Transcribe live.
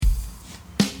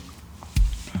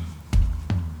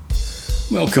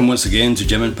Welcome once again to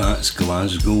Jim and Pat's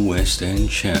Glasgow West End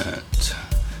Chat.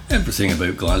 Everything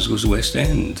about Glasgow's West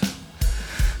End.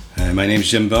 My name's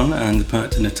Jim Byrne and the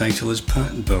Pat in the title is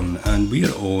Pat Byrne, and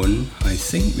we're on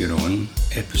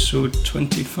episode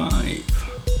 25.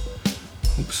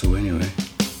 Hope so anyway.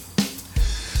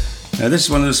 Now this is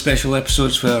one of the special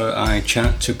episodes where I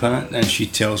chat to Pat and she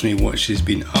tells me what she's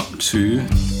been up to.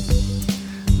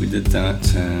 We did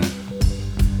that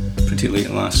pretty late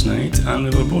last night and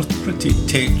we were both pretty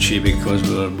tetchy because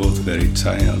we were both very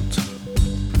tired.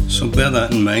 So bear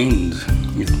that in mind.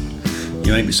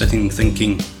 You might be sitting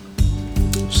thinking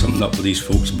something up with these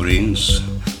folks' brains.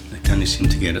 They can't seem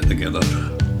to get it together.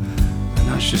 And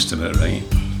that's just about right.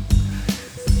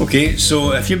 Okay,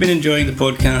 so if you've been enjoying the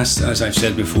podcast, as I've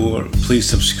said before, please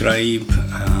subscribe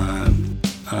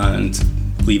and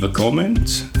leave a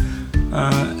comment.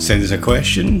 Send us a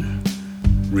question.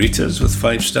 Rate us with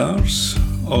 5 stars,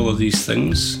 all of these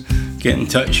things. Get in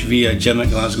touch via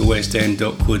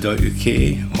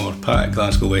jim@glasgowwestend.co.uk or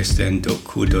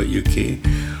pat@glasgowwestend.co.uk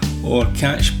or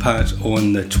catch Pat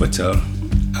on the Twitter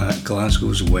at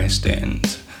Glasgow's West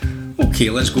End. Okay,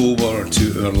 let's go over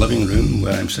to our living room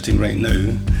where I'm sitting right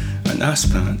now and ask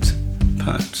Pat,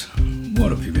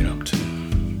 what have you been up to?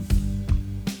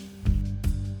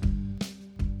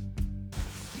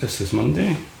 This is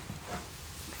Monday.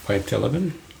 5 to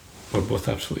 11. We're both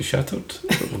absolutely shattered,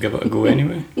 but we'll give it a go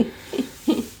anyway.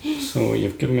 So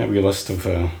you've given me a wee list of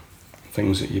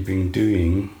things that you've been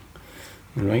doing.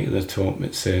 Right at the top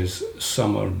it says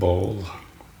Summer Ball.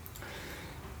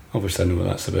 Obviously I know what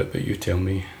that's about, but you tell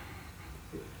me.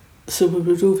 So we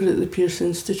were over at the Pearce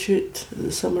Institute at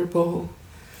the Summer Ball.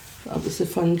 That was the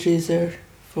fundraiser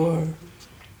for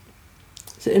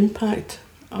the Impact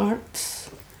Arts.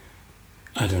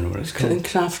 I don't know what it's called. And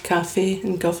Craft Cafe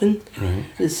in Govan. Right.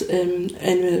 It's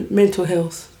anyway, mental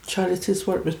health charities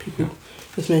work with people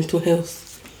with mental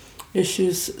health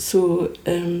issues. So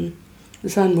it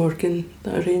was Anne Morgan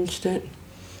that arranged it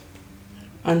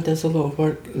and does a lot of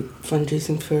work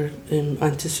fundraising for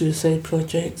anti-suicide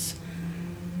projects.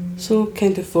 So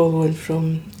kind of following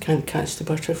from Can't Catch the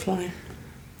Butterfly.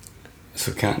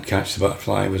 So Can't Catch the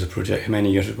Butterfly was a project, how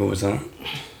many years ago was that?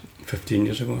 15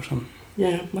 years ago or something?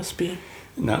 Yeah, must be.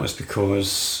 And that was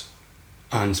because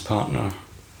Anne's partner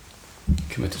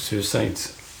committed suicide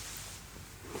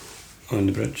on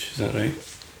the bridge, is that right?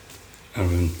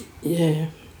 Yeah.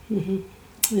 Mm-hmm.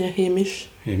 Yeah, Hamish.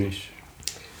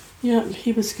 Yeah,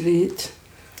 he was great.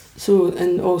 So,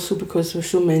 and also because there were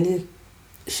so many,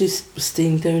 she's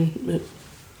staying down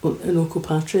in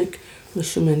Kilpatrick, with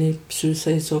so many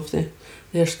suicides off the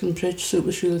Erskine Bridge, so it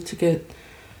was really to get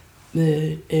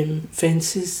the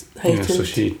fences heightened. Yeah, so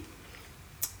she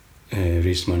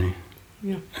raised money.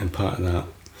 Yeah. And part of that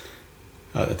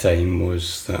at the time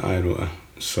was that I wrote a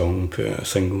song, put out a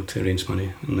single to raise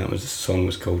money, and the song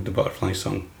was called The Butterfly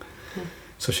Song. Yeah.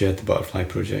 So she had the Butterfly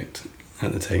Project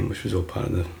at the time, which was all part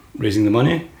of the raising the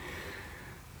money,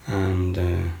 and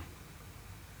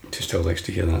she still likes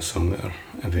to hear that song at our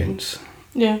events.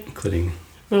 Yeah. Including.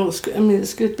 Well, it's good. I mean,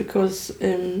 it's good because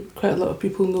quite a lot of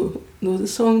people know the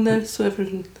song now, so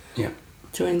everyone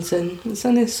joins in. It's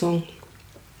a nice song.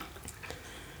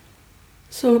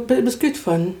 So, but it was good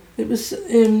fun. It was.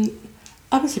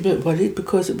 I was a bit worried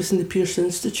because it was in the Pearce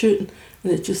Institute,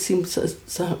 and it just seemed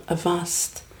a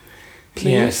vast place.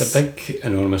 Yeah, it's a big,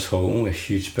 enormous hall with a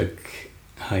huge, big,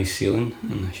 high ceiling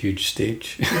and a huge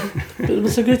stage. But it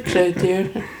was a good crowd there.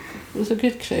 It was a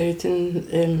good crowd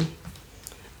and.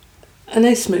 A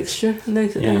nice mixture, a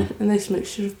nice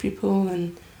mixture of people,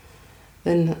 and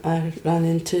then I ran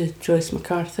into Joyce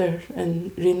MacArthur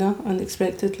and Rena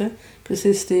unexpectedly because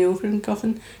they stay over in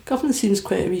Govan. Govan seems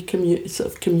quite a wee sort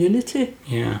of community.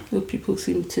 Yeah. You know, people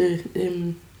seem to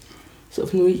sort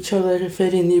of know each other,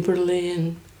 very neighbourly,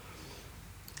 and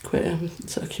quite a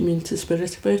sort of community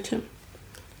spirit about it.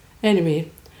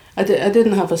 Anyway, I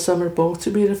didn't have a summer ball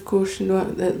to wear, of course. You know,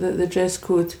 the dress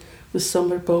code was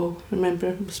Summer Ball.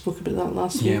 Remember, we spoke about that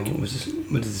last week. Yeah, what was this?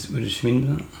 What did she mean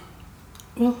by that?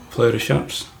 Well, flowery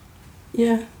shirts.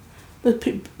 Yeah, but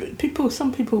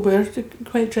some people were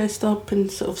quite dressed up and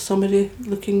sort of summery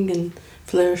looking and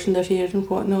flowers in their hair and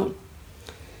whatnot.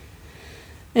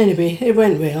 Anyway, it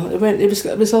went well.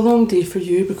 It was a long day for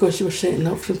you because you were setting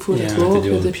up from 4 o'clock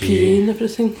with the PA and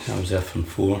everything. I was there from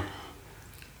 4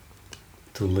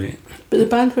 till late. But the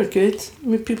band were good. I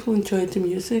mean, people enjoyed the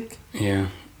music. Yeah.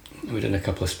 We did a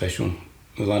couple of special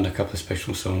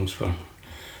songs for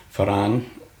Anne.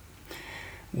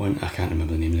 One, I can't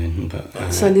remember the name then, but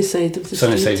Sunny Side of the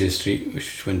Street,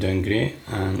 which went down great,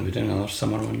 and we did another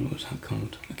summer one. What was that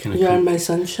called? You're My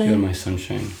Sunshine. You're My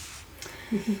Sunshine.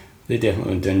 Mm-hmm. They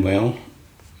definitely went down well.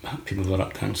 people were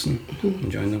up dancing,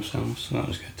 enjoying themselves, so that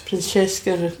was good.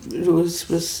 Francesca Rose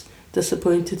was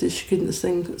disappointed that she couldn't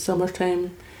sing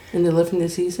Summertime in the Living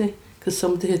Is Easy because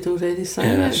somebody had already sang it.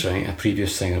 Yeah, that's right. A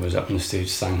previous singer was up on the stage,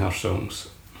 sang her songs,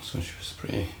 so she was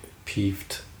pretty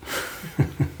peeved.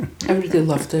 Everybody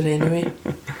loved her anyway.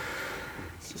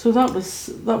 So that was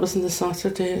on the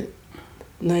Saturday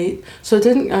night. So I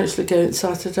didn't actually go out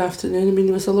Saturday afternoon. I mean,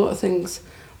 there was a lot of things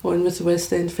on with the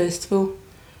West End Festival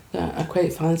that I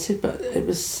quite fancied, but it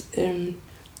was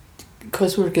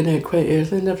because we were going out quite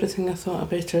early and everything. I thought I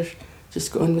better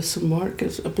just go on with some work.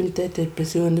 I've been dead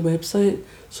busy on the website.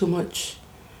 So much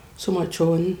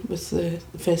on with the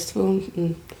festival,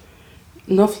 and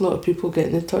an awful lot of people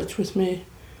getting in touch with me,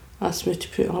 asked me to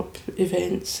put up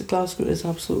events. Glasgow is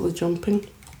absolutely jumping.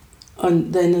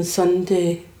 And then on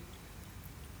Sunday,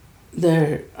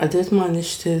 I did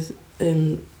manage to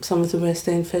some of the West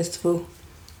End Festival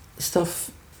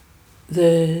stuff.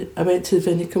 I went to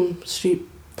the Vinicum Street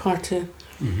party.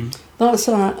 Mm-hmm. That's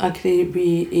a great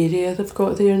wee area they've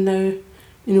got there now.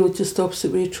 Just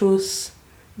opposite Waitrose.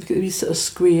 They've got a wee sort of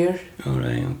square. Oh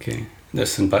right, okay.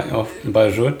 That's off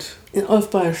Byers Road? Off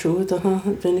Byers Road, at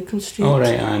Vinicum Street. Oh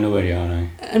right, I know where you are now.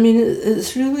 I mean,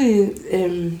 it's really,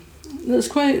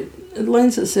 it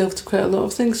lends itself to quite a lot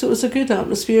of things, so it was a good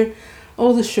atmosphere.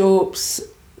 All the shops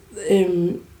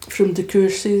from the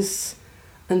Courses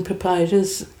and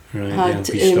Papyrus had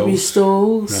wee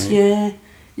stalls. Right.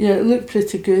 Yeah, it looked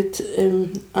pretty good.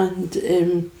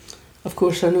 And of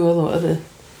course, I know a lot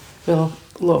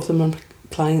of them are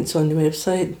clients on the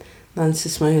website. Nancy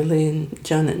Smiley and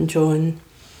Janet and John.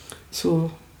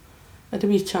 So I had a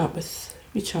wee chat with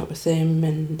them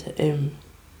and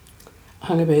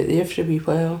hung about there for a wee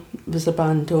while. There was a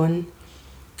band on,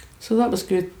 so that was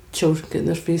good. Children getting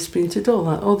their face painted,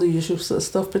 all the usual sort of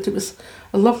stuff. But it was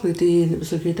a lovely day and it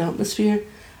was a good atmosphere.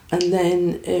 And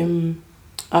then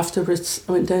afterwards,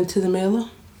 I went down to the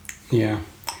Mela. Yeah,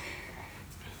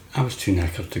 I was too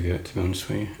knackered to go out, to be honest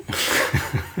with you.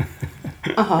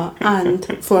 And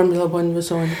Formula One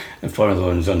was on. And Formula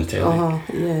One was on the telly.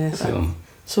 Yeah.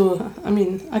 So, I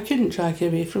mean, I couldn't drag you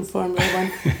away from Formula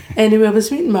One. Anyway, I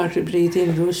was meeting Margaret Brady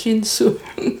and Roisin, so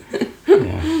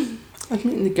yeah. I was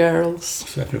meeting the girls.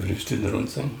 So everybody was doing their own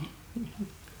thing.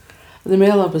 The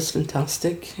Mela was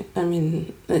fantastic. I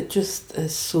mean, it just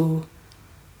is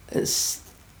it's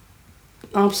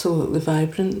absolutely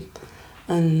vibrant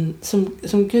and some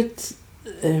good,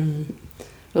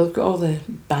 we've got all the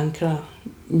Bankra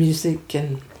music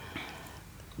and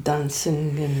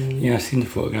dancing and... Yeah, I've seen the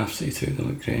photographs that you took, they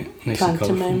look great. Nice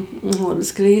pantomime. And colourful. It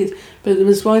was great. But there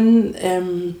was one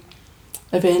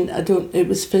event, it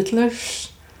was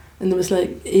fiddlers, and there was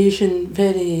like Asian,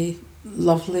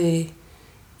 lovely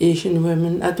Asian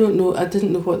women. I didn't know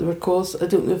what they were called. I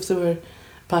don't know if they were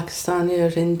Pakistani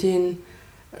or Indian,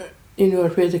 or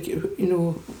where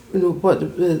what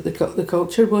the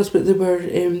culture was, but they were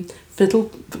playing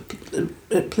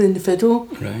the fiddle,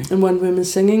 right. And one woman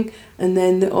singing, and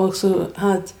then they also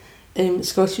had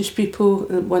Scottish people.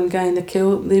 One guy in a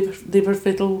kilt, they were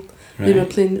fiddle. Right. They were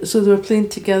playing, so they were playing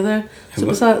together. So it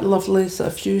was that lovely sort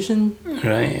of fusion.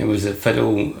 Right. It was a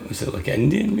fiddle. Was it like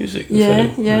Indian music? Yeah.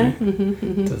 Fiddle? Yeah. Right.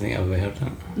 Mm-hmm. I don't think I've ever heard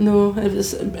that. No, it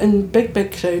was and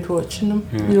big crowd watching them.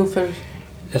 Yeah. For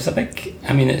there's a big.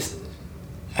 I mean,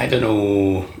 I don't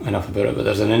know enough about it, but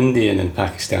there's an Indian and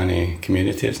Pakistani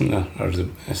community, isn't there? Or is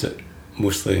it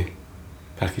mostly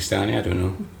Pakistani? I don't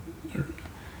know.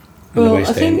 Well,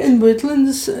 I think in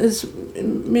Woodlands is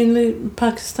mainly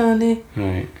Pakistani.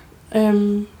 Right.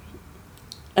 And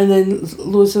then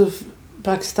loads of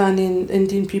Pakistani and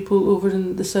Indian people over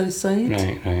in the south side.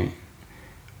 Right.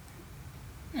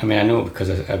 I mean, I know because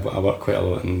I work quite a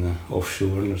lot in the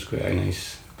offshore, and there's quite a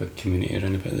nice big community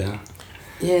around about there.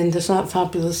 Yeah, and there's that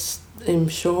fabulous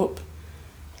shop.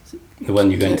 The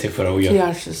one you go into for all your...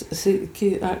 What is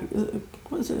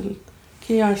it?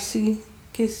 KRC?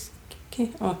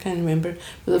 I can't remember.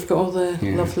 But they've got all the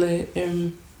lovely...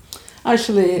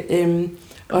 Actually,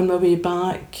 on my way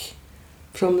back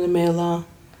from the Mela,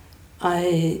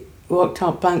 I walked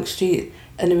up Bank Street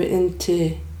and I went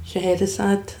into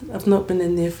Scheherazade. I've not been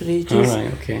in there for ages. Oh,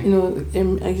 right, okay.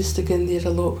 I used to go in there a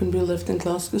lot when we lived in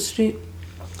Glasgow Street,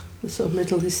 the sort of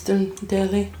Middle Eastern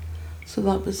deli. So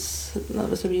that was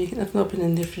a wee... I've not been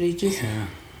in there for ages. Yeah,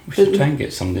 we should try and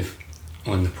get somebody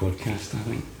on the podcast, I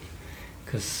think.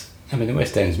 Because, I mean, the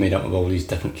West End's made up of all these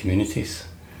different communities.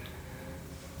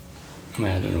 I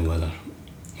mean, I don't know whether...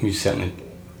 We certainly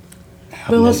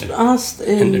haven't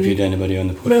interviewed anybody on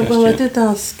the podcast Well, yet. I did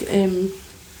ask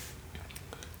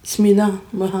Smina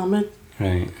Mohammed.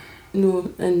 Right.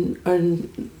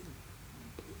 And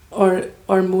or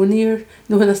Monier.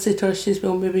 No, when I say to her, she's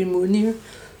well, maybe Monier.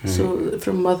 Mm-hmm. So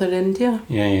from Mother India.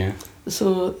 Yeah.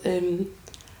 So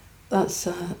that's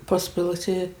a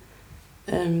possibility.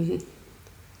 The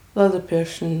other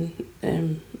person,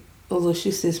 although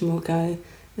she says Mulgai,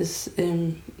 is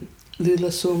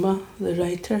Lola Soma, the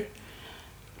writer.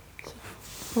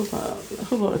 So a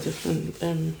whole lot of different.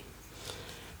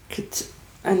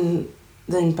 And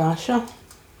then Basha.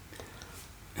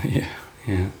 Yeah.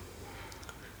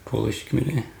 Polish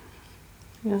community.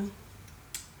 Yeah.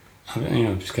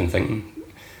 I'm just kind of thinking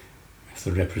if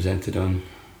they're represented on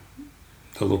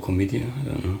the local media, I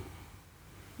don't know.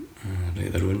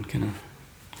 Like their own kind of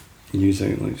news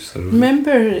outlets.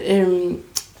 Remember, a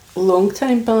long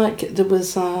time back, there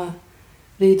was a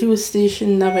radio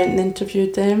station. I went and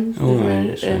interviewed them. Oh, they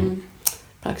right, were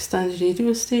Pakistani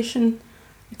radio station.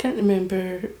 I can't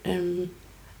remember. And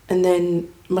then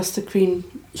Mr. Queen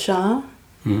Shah.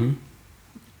 Mm-hmm.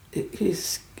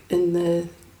 He's in the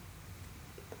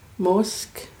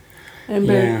mosque.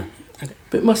 Remember? Yeah.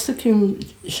 But Mr. Queen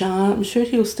Shah, I'm sure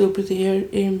he'll still be there.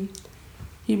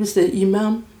 He was the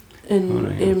imam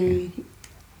in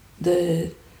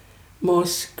the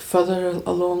mosque further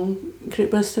along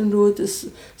Great Western Road. It's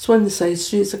one of the side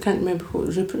streets. I can't remember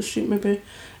what, Rupert Street maybe.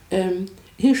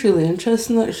 He's really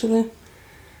interesting actually.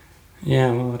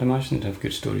 Yeah, well, I'd imagine they'd have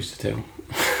good stories to tell.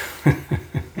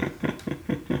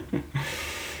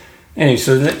 Anyway,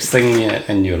 so the next thing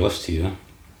in your list here,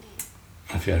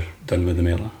 if you're done with the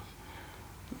Mela.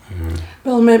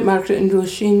 Well, I met Margaret and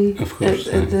Roisin of course,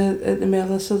 at the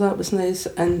Mela, so that was nice,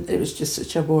 and it was just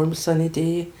such a warm, sunny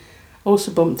day.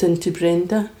 Also bumped into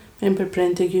Brenda. Remember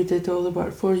Brenda you did all the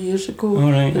work 4 years ago? Oh,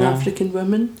 right, An African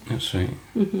woman. That's right.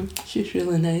 Mm-hmm. She's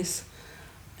really nice.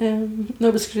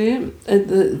 That was great. And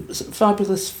the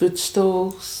fabulous food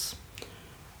stalls.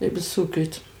 It was so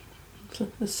good. So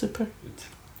it was super.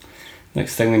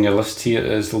 Next thing on your list here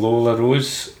is Lola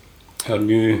Rose, her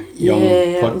new young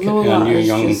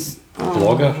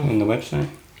blogger on the website.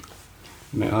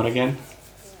 Met her again.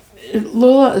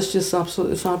 Lola is just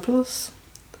absolutely fabulous.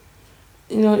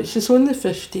 You know, she's only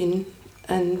 15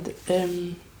 and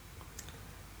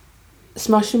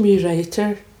smashing wee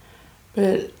writer,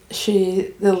 but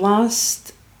she's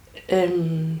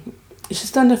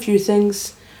done a few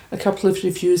things, a couple of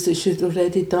reviews that she'd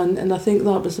already done, and I think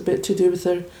that was a bit to do with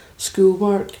her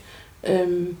schoolwork.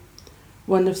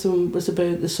 One of them was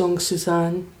about the song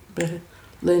Suzanne by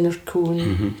Leonard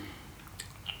Cohen.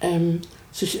 Mm-hmm.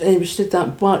 So she did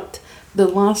that, but the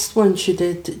last one she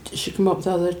did, she came up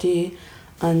the other day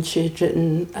and she had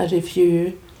written a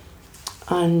review,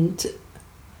 but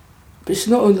she's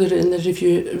not only written the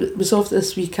review, it was of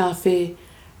this wee cafe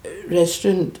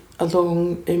restaurant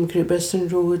along Great Western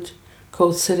Road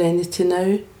called Serenity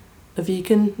Now, a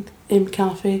vegan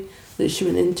cafe that she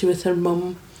went into with her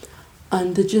mum,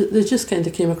 and they just kind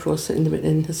of came across it and they went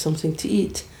in and had something to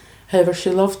eat. However,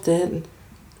 she loved it,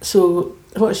 so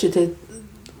what she did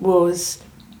was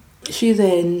she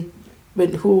then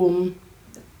went home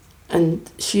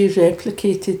and she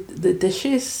replicated the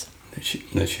dishes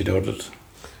that she'd ordered.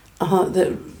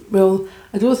 Well,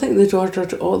 I don't think they'd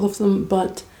ordered all of them,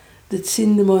 but they'd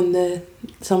seen them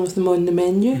some of them on the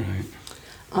menu. Right.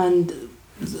 And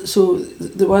so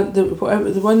the one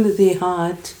that they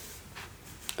had,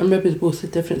 or maybe both the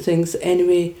different things.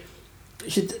 Anyway,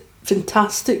 she had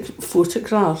fantastic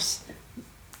photographs.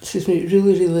 She's made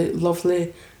really, really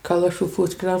lovely, colourful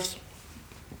photographs.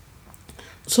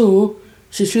 So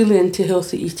she's really into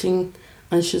healthy eating,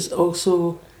 and she's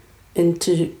also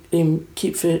into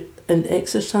keep fit and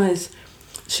exercise.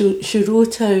 She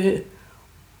wrote out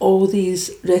all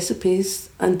these recipes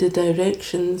and the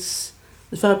directions,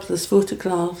 the fabulous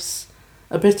photographs,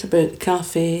 a bit about the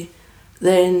cafe,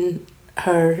 then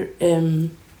her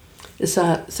it's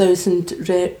a 1,000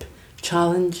 rep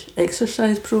challenge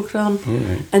exercise program.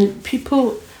 Right. And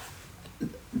people,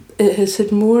 it has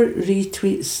had more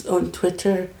retweets on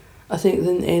Twitter, I think,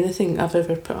 than anything I've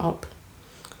ever put up.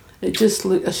 It just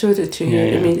looked, I showed it to you.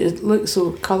 Yeah. I mean, it looks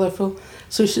so colourful.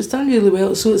 So she's done really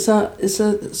well. So it's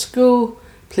a school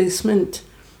placement,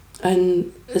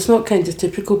 and it's not kind of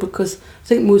typical because I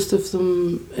think most of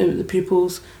them, the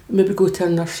pupils, maybe go to a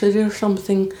nursery or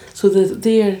something. So they're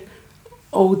there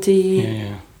all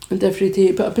day and every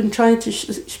day. But I've been trying to,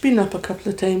 she's been up a couple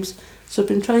of times, so I've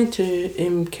been trying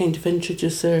to kind of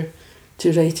introduce her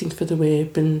to writing for the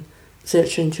web and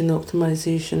search engine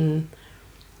optimization,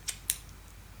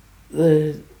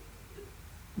 this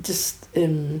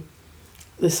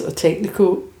sort of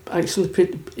technical, actually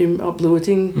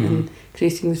uploading and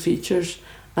creating the features,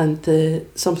 and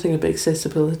something about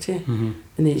accessibility in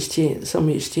HTML, some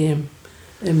HTML.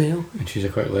 Mela. And she's a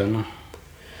quick learner.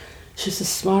 She's as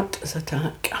smart as a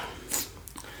tack.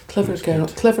 Clever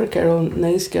girl,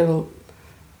 nice girl.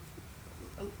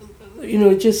 You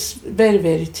know, just very,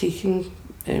 very taking.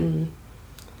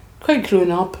 Quite grown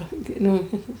up, you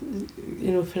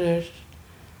know, for her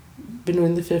being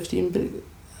only 15, but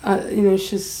you know,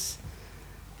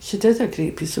 she did a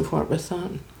great piece of work with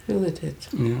that, really did.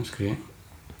 Yeah, that's great.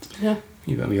 Yeah.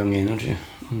 You've got a young energy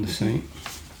on the site.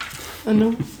 I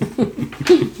know.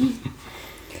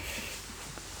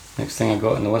 Next thing I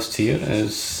got on the list here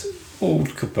is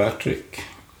old Kilpatrick.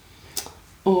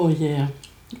 Oh yeah,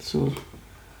 so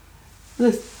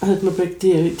I had my big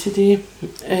day out today.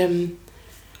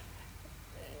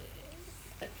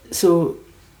 So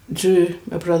Drew,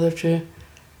 my brother Drew,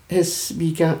 his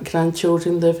wee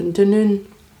grandchildren live in Dunoon,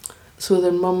 so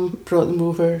their mum brought them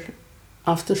over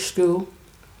after school,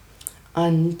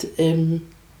 and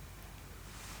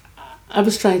I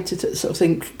was trying to sort of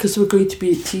think, because we're going to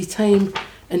be at tea time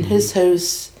in his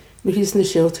house. You know, he's in the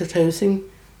sheltered housing,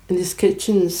 and his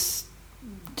kitchen's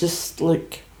just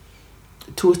like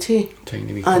toty,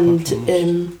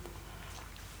 and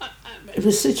it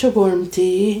was such a warm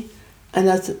day. And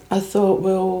I thought,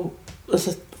 well, there's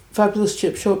a fabulous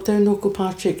chip shop down in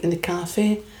Kilpatrick in the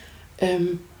cafe.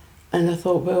 And I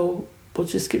thought, well, we'll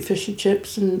just get fish and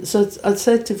chips. And so I'd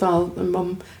said to Val and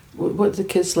Mum, what the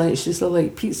kids like? She said,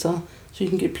 like pizza, so you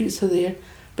can get pizza there.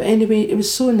 But anyway, it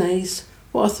was so nice.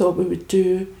 What I thought we would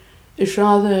do is,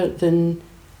 rather than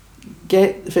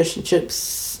get the fish and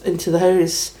chips into the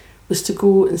house, was to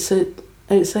go and sit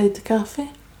outside the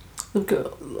cafe. They've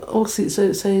got all seats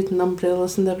outside and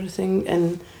umbrellas and everything,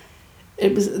 and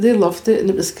they loved it, and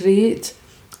it was great.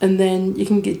 And then you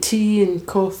can get tea and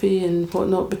coffee and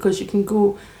whatnot, because you can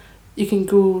go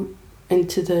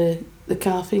into the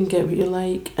cafe and get what you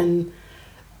like. And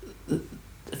the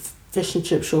fish and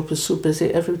chip shop is so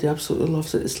busy. Everybody absolutely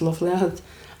loves it. It's lovely.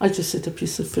 I just had a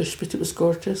piece of fish, but it was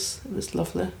gorgeous. It was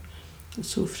lovely. It was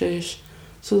so fresh.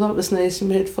 So that was nice, and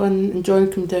we had fun. And John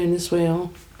came down as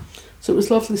well. So it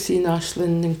was lovely seeing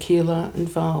Ashlyn and Kayla and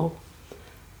Val,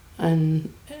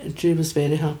 and Drew was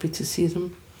very happy to see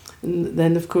them. And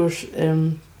then, of course,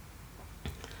 you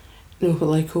know,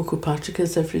 like Kilpatrick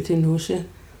is, everybody knows you.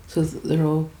 So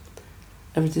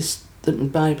everybody that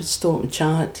went by would stop and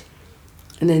chat.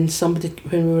 And then somebody,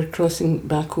 when we were crossing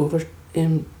back over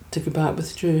to go back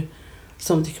with Drew,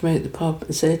 somebody came out of the pub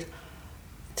and said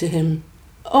to him,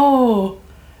 "Oh,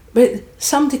 but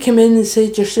somebody came in and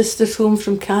said your sister's home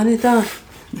from Canada."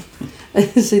 And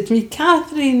he said to me,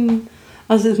 "Catherine."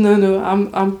 I said, No,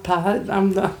 I'm Pat.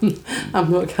 I'm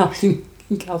not Catherine.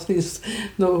 Catherine's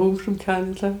not home from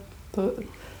Canada. But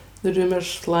the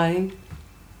rumour's flying.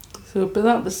 So, but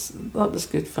that was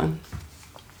good fun.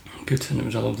 Good, and it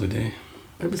was a lovely day.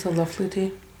 It was a lovely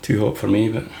day. Too hot for me,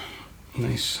 but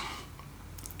nice.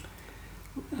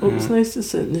 Well, it was nice to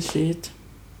sit in the shade.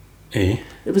 Eh?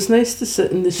 It was nice to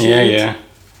sit in the shade. Yeah.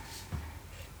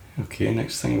 Okay,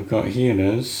 next thing we've got here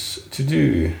is to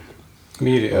do.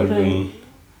 Mary Irving.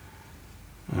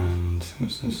 And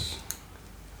what's this?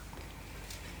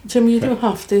 Jim, you don't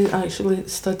have to actually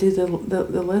study the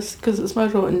list, because it's my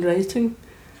rotten writing.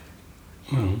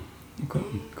 Well, I've got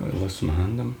a list in my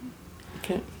hand.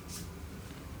 Okay.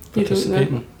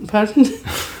 Participating. Pardon? Can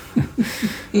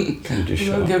you just I'm shut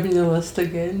not up? giving you the list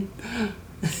again.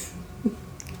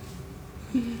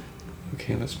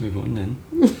 Okay, let's move on then.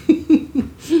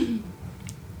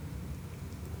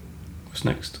 What's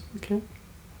next? Okay.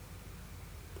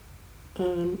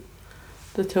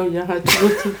 They tell you I had to go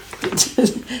to.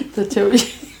 They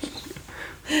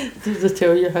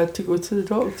tell you I had to go to the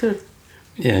doctor.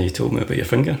 Yeah, you told me about your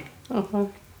finger.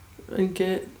 And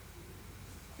get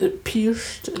it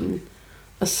pierced, and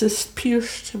a cyst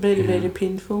pierced, very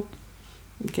painful.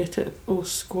 And get it all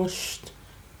squashed,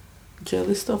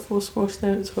 jelly stuff all squashed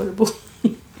out. It's horrible.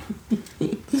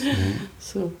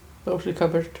 So I've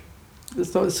recovered.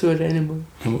 It's not sore anymore.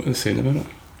 And what are they saying about it?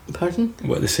 Pardon?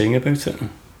 What are they saying about it?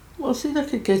 Well, I said I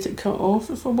could get it cut off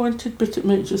if I wanted, but it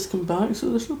might just come back, so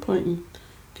there's no point in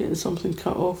getting something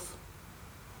cut off.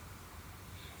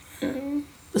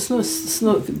 It's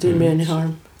not doing me any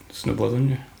harm. It's no blood on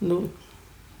you?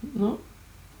 No.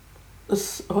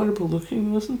 It's horrible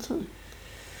looking, wasn't it?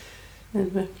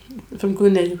 Anyway, if I'm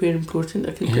going anywhere important,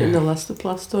 I can put in the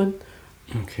elastoplast on.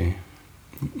 Okay.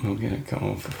 We'll get it cut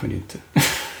off if we need to.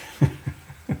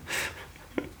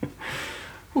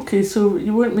 Okay, so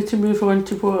you want me to move on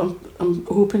to what I'm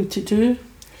hoping to do?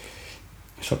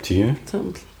 It's up to you.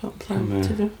 What I'm planning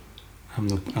to do.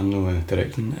 I'm no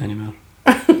directing anymore.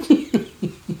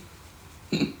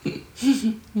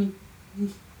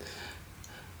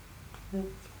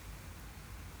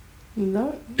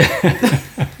 No.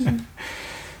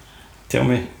 Tell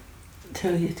me.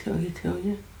 Tell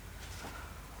you.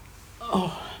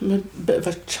 Oh, I'm a bit of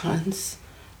a chance.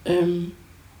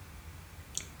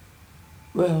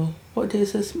 Well, what day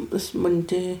is this? This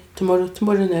Monday. Tomorrow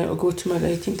night I'll go to my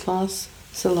writing class.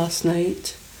 It's the last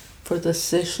night for this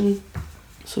session.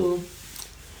 So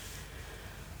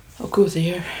I'll go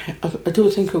there. I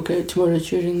don't think I'll get it tomorrow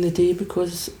during the day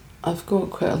because I've got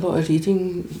quite a lot of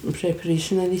reading and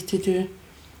preparation I need to do.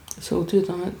 So I'll do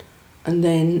that. And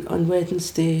then on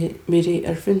Wednesday, Mary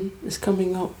Irvin is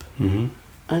coming up. Mm-hmm.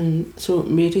 And so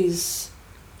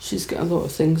she's got a lot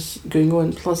of things going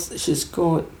on. Plus she's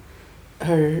got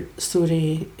her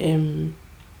story,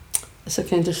 it's a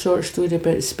kind of short story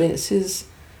about Spetses,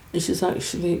 and she's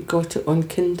actually got it on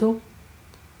Kindle.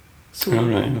 So,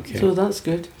 right, okay. So that's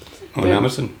good. On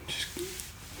Amazon? I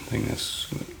think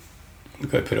that's... You've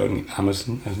got to put it on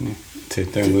Amazon, hasn't you? To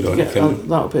download it on Kindle.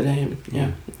 That'll be right,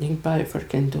 yeah. You can buy it for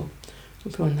Kindle.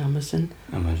 It'll be on Amazon.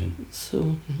 Imagine.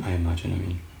 So... I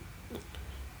imagine.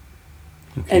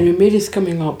 Okay. Anyway, Mary's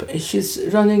coming up. She's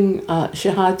running... she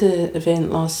had an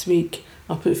event last week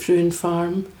up at Fruin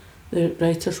Farm, the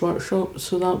writer's workshop,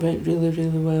 so that went really,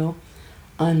 really well.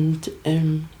 And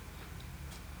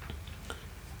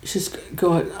she's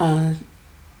got an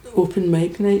open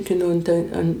mic night going on down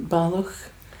in Balloch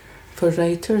for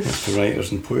writers. For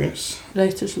writers and poets.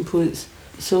 Writers and poets.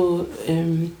 So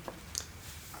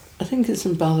I think it's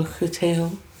in Balloch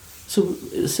Hotel. So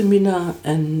Samina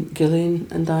and Gillian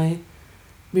and I,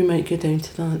 we might go down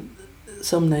to that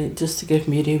some night just to give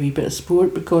Mary a wee bit of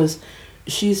support because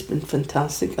she's been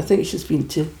fantastic. I think she's been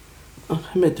to how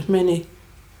many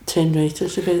 10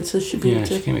 writers events has she been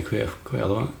to? Yeah, she came to quite a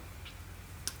lot.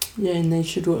 Yeah, and then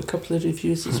she wrote a couple of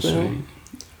reviews as That's well. Right.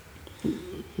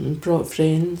 And brought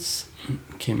friends.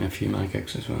 Came to a few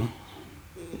magics as well.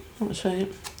 That's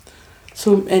right.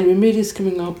 So anyway, Mary's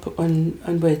coming up on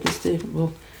Wednesday.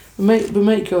 Well, we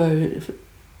might go out if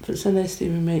it's a nice day.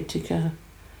 We might take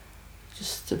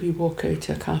just a wee walk out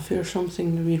to a cafe or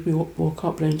something. We walk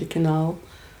up round the canal.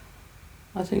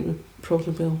 I think we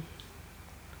probably will.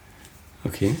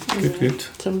 Okay, good.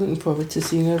 So I'm looking forward to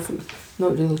seeing her. I've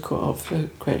not really caught up for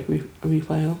quite a wee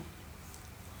while.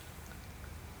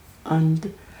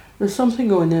 And there's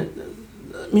something on it.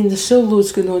 I mean, there's still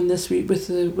loads going on this week with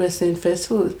the West End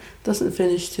Festival. It doesn't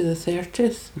finish to the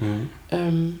 30th.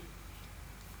 Mm.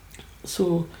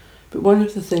 So, but one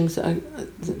of the things that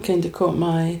kind of caught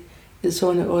my eye is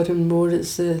on at Autumn Moor.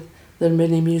 It's their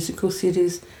mini musical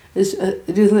series. It's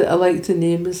really, I like the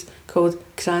name. It's called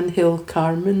Cranhill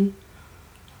Carmen.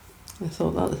 I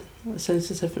thought that sounds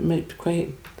as if it might be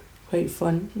quite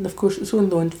fun. And of course, it's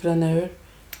only on for an hour.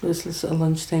 It's a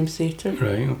lunchtime theatre.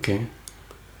 Right. Okay.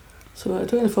 So I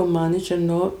don't know if I'll manage or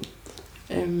not,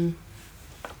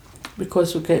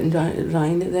 because we're getting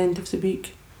Ryan at the end of the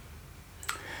week.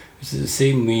 Is it the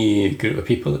same wee group of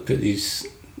people that put these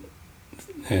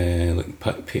like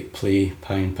play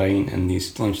Pine and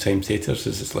these lunchtime theatres?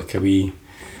 Is it like a wee,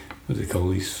 what do they call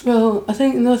these? Well, I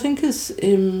think it's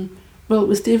it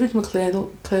was David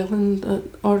McClellan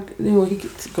he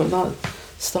got that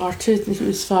started and he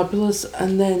was fabulous,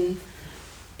 and then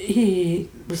he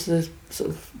was the sort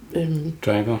of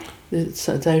driver, the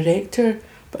sort of director,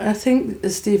 but I think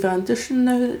it's Dave Anderson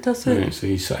now that does it. Right, so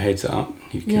he sort of heads it up,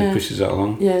 he kind of pushes it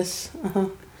along. Yes,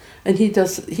 and he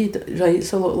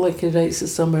writes a lot, like he writes the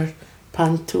summer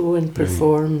panto and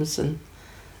performs. And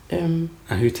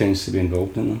who tends to be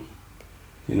involved in them,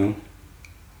 you know?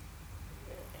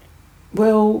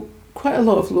 Well, quite a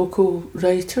lot of local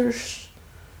writers.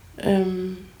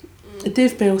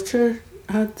 Dave Belcher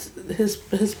had his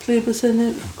play was in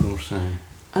it. Of course, aye.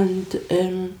 And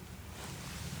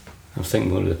I was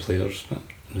thinking more of the players, but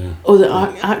the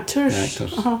actors. The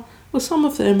actors. Well, some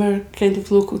of them are kind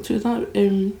of local to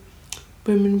that.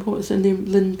 Woman, what is her name?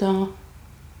 Linda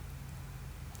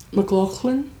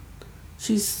McLaughlin.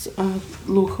 She's a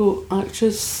local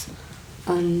actress,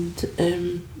 and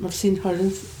I've seen her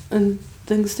in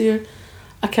things there.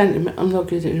 I can't remember. I'm not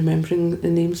good at remembering the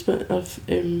names, but I've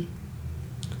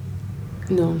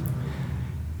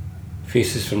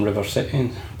Faces from River City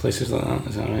and places like that.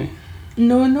 Is that right?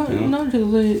 No, not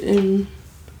really.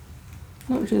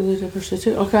 Not really River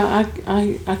City. Okay,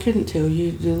 I couldn't tell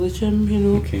you really, Jim. You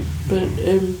know. Okay.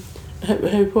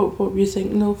 But what were you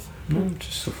thinking of? No,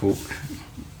 just the folk.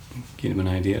 Give them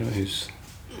an idea of who's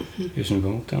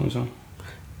involved. That was all.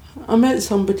 I met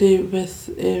somebody with,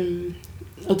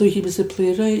 although he was a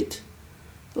playwright,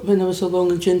 when I was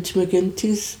along in Ginty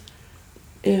McGinty's,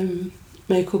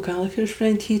 Michael Gallagher's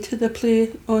friend, he had a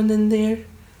play on in there.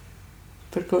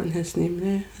 Forgotten his name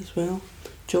now as well.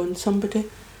 John somebody.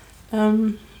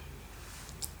 Can't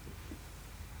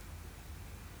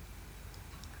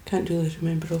really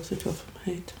remember off the top of my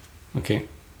head. Okay.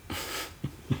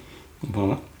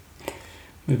 Well,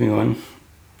 moving on.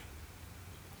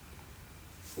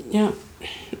 Yeah.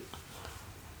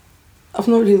 I've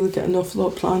not really got an awful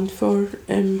lot planned for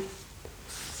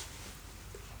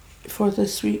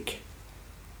this week.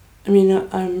 I mean,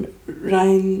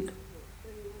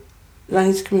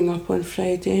 Ryan's coming up on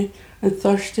Friday, and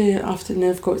Thursday afternoon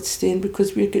I've got to stay in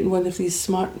because we're getting one of these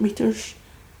smart meters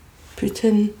put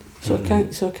in, so I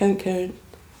can't count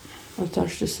on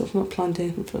Thursday, so I've not planned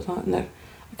anything for that. And I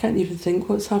can't even think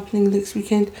what's happening next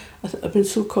weekend. I've been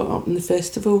so caught up in the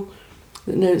festival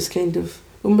that now it's kind of,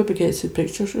 we'll maybe get to the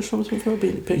pictures or something. We'll be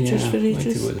in the pictures for ages. I'd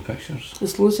like to go to the pictures.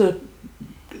 There's loads of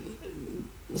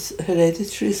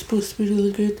Hereditary is supposed to be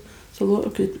really good. There's a lot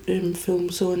of good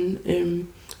films on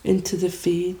Into the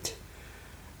Fade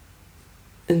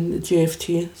and the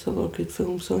GFT. There's a lot of good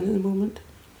films on at the moment.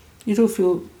 You don't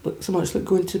feel so much like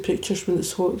going to the pictures when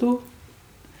it's hot though?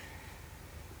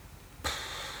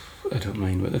 I don't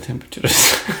mind what the temperature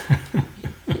is.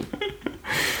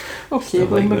 Okay,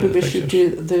 well maybe we should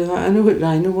do that. I know what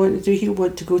Ryan will want to do. He'll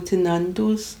want to go to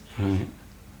Nando's. Right.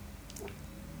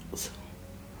 So.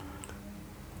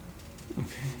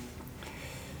 Okay.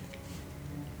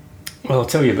 Well, I'll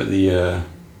tell you about the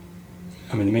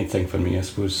main thing for me, I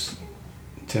suppose,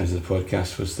 in terms of the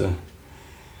podcast was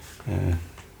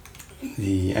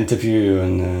the interview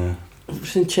and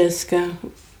Francesca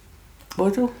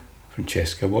Waddle.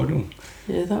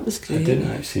 Yeah, that was great. I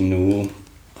didn't actually know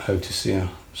how to say her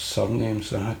surname,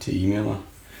 so I had to email her.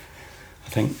 I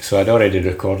think so. I'd already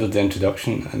recorded the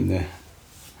introduction and the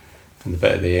bit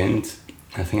at the end.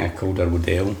 I think I called her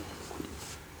Waddell,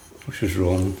 which was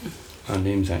wrong. Her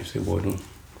name's actually Waddle,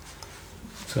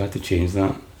 so I had to change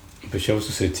that. But she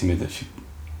also said to me that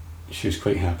she was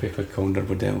quite happy if I called her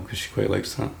Waddell because she quite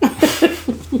likes that.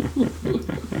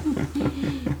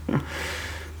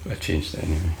 But I changed it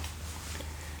anyway.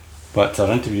 But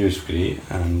our interview is great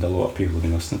and a lot of people have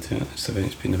been listening to it.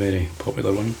 It's been a very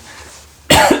popular one.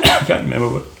 I can't remember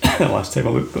what the last time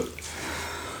I looked, but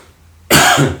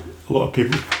a lot of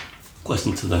people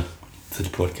listen to the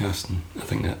podcast, and I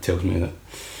think that tells me that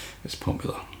it's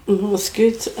popular. That's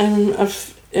good.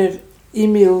 I've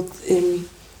emailed,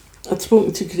 I'd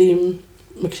spoken to Graham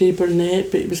McRae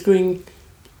Burnett, but he was going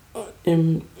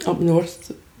up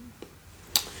north,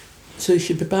 so he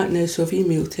should be back now, so I've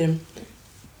emailed him.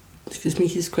 Excuse me,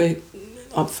 he's quite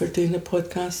up for doing a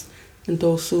podcast, and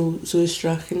also Zoe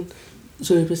Strachan.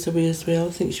 Zoe was away as well,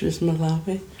 I think she was in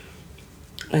Malawi,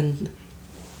 and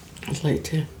I'd like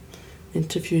to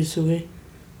interview Zoe.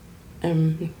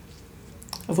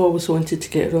 I've always wanted to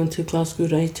get her onto Glasgow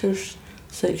Writers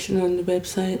section on the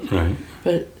website, right.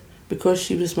 But because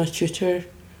she was my tutor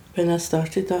when I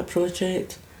started that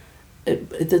project,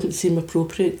 it didn't seem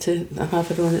appropriate to have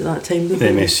her on at that time. The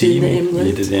MSc, you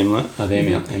did the MLit?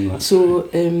 MLit. So,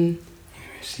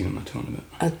 see what I'm talking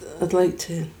about. I'd like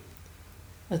to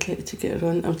get her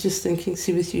on. I'm just thinking,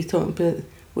 see with you talking about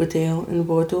Waddell and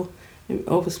Waddle, it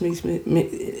always makes me,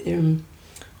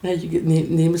 now you get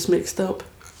names mixed up.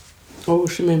 I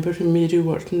always remember when Mary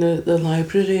worked in the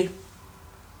library,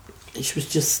 she was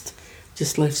just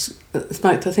left. In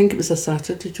fact, I think it was a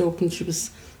Saturday job when she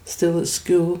was still at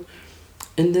school.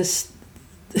 And this,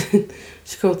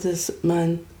 she called this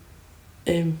man,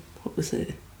 what was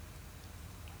it?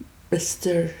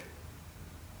 Mr.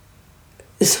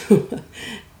 So,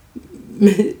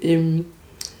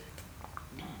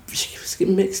 she was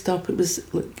getting mixed up. It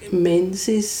was like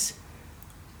Menzies.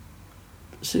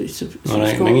 So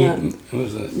right, what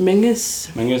was it? Mingus.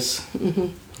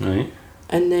 Mm-hmm. Right.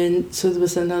 And then, so there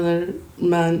was another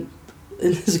man,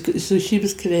 and so she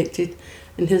was corrected,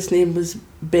 and his name was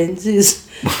Benzies,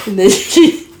 and then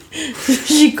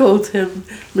she called him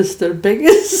Mr.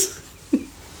 Bingus.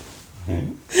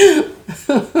 Right.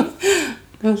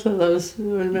 I thought that was, I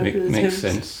remember makes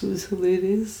sense. It was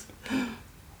hilarious.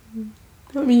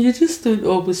 I mean, you just don't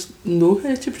always know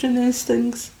how to pronounce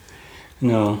things.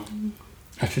 No.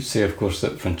 I should say, of course,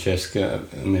 that Francesca,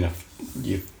 I mean, if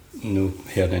you've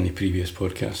heard any previous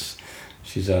podcasts,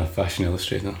 she's a fashion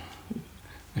illustrator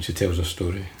and she tells her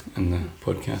story in the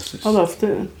podcast. I loved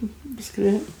it. It was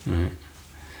great. Right.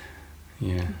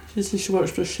 Yeah. She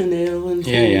works for Chanel and...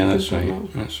 Yeah, that's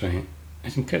right. That's right.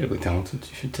 She's incredibly talented.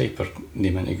 You should type her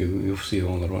name into Google, you'll see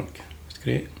all her work. It's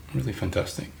great. Really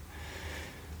fantastic.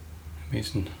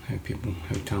 Amazing how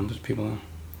talented people are.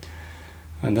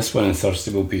 And this one on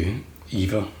Thursday will be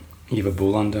Eva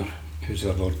Bolander, who's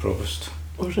our Lord Provost.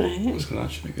 Right. So that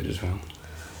should be good as well.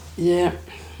 Yeah.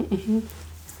 Mm-hmm.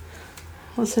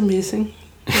 That's amazing.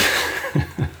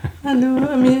 I know.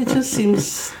 I mean, it just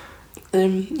seems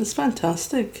it's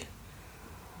fantastic.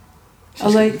 I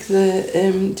like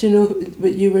the. Do you know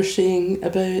what you were saying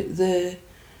about the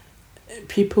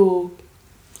people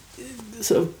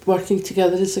sort of working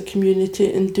together as a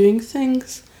community and doing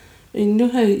things? You know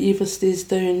how Eva stays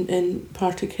down in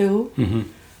Partick Hill? Mm-hmm.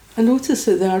 I noticed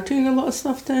that they are doing a lot of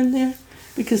stuff down there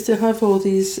because they have all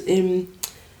these.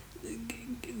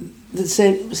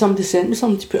 Somebody sent me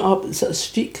something to put up, sort of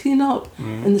street clean up,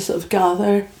 and they sort of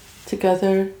gather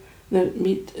together. They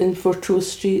meet in Fortrose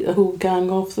Street, a whole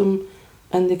gang of them,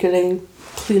 and they get in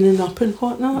cleaning up and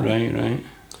whatnot. Right.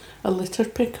 A litter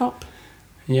pick up.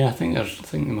 Yeah, I think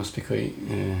they must be quite,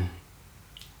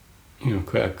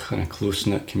 quite a kind of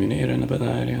close-knit community around about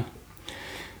that area.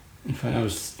 In fact, I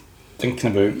was thinking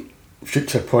about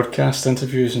future podcast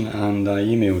interviews, and I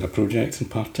emailed a project in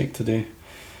Partick today.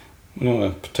 Not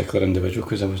a particular individual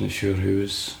because I wasn't sure who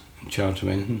was in charge of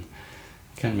anything.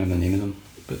 I can't remember the name of them,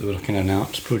 but they were kind of an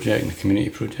arts project and a community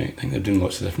project. I think they're doing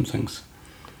lots of different things.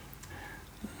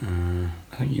 I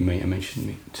think you might have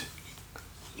mentioned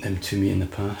them to me in the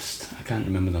past. I can't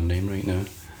remember their name right now.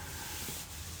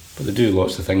 But they do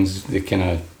lots of things. They kind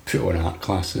of put on art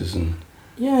classes and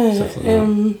stuff like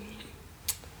that.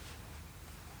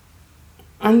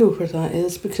 I know where that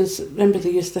is because remember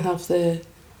they used to have the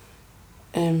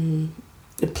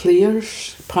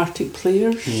players, Partick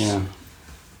Players. Yeah.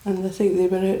 And I think they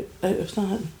were out of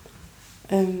that.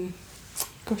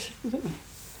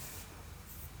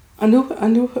 I know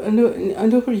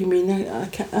what you mean.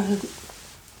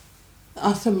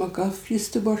 Arthur McGuff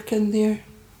used to work in there.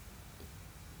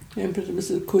 Remember it was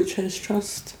the Coach House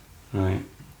Trust. Right.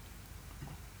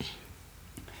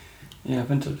 Yeah,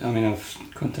 I've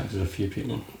contacted a few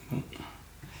people.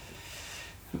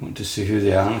 I want to see who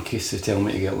they are in case they tell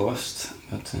me to get lost,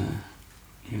 but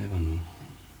you never know.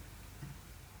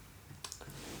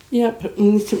 Yeah, but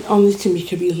I'll need to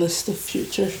make a wee list of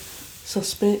future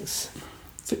suspects,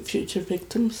 future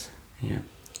victims. Yeah.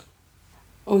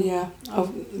 Oh yeah,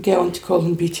 I'll get on to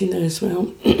Colin Beattie now as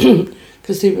well,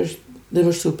 because they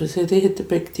were so busy. They had the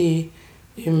big day,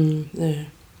 the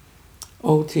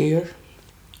All Day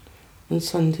on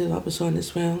Sunday. That was on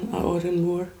as well at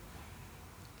Oranmore.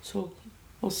 So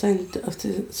I'll have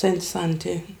to send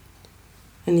Sandy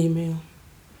an email.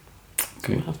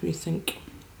 Okay. We'll have me think.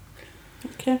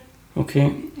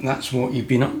 Okay, that's what you've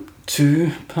been up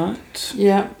to, Pat?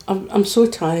 Yeah, I'm so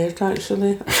tired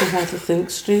actually. I can hardly think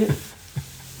straight.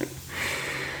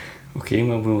 Okay,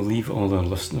 well we'll leave all our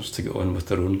listeners to get on with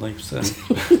their own lives then.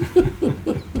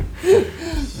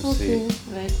 Okay,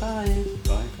 right, bye.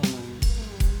 Bye for now.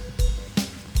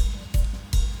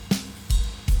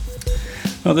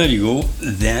 Well, there you go.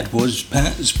 That was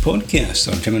Pat's podcast,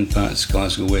 or Jim and Pat's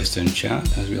Glasgow West End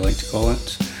Chat, as we like to call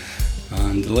it.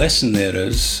 And the lesson there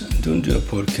is, don't do a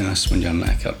podcast when you're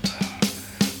knackered.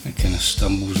 It kind of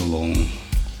stumbles along.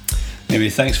 Anyway,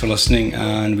 thanks for listening,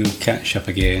 and we'll catch up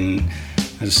again.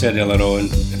 As I said earlier on,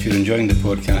 if you're enjoying the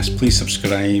podcast, please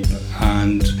subscribe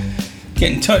and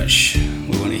get in touch.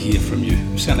 We want to hear from you.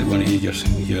 We certainly want to hear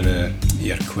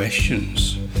your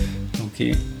questions.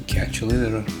 Okay, catch you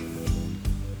later.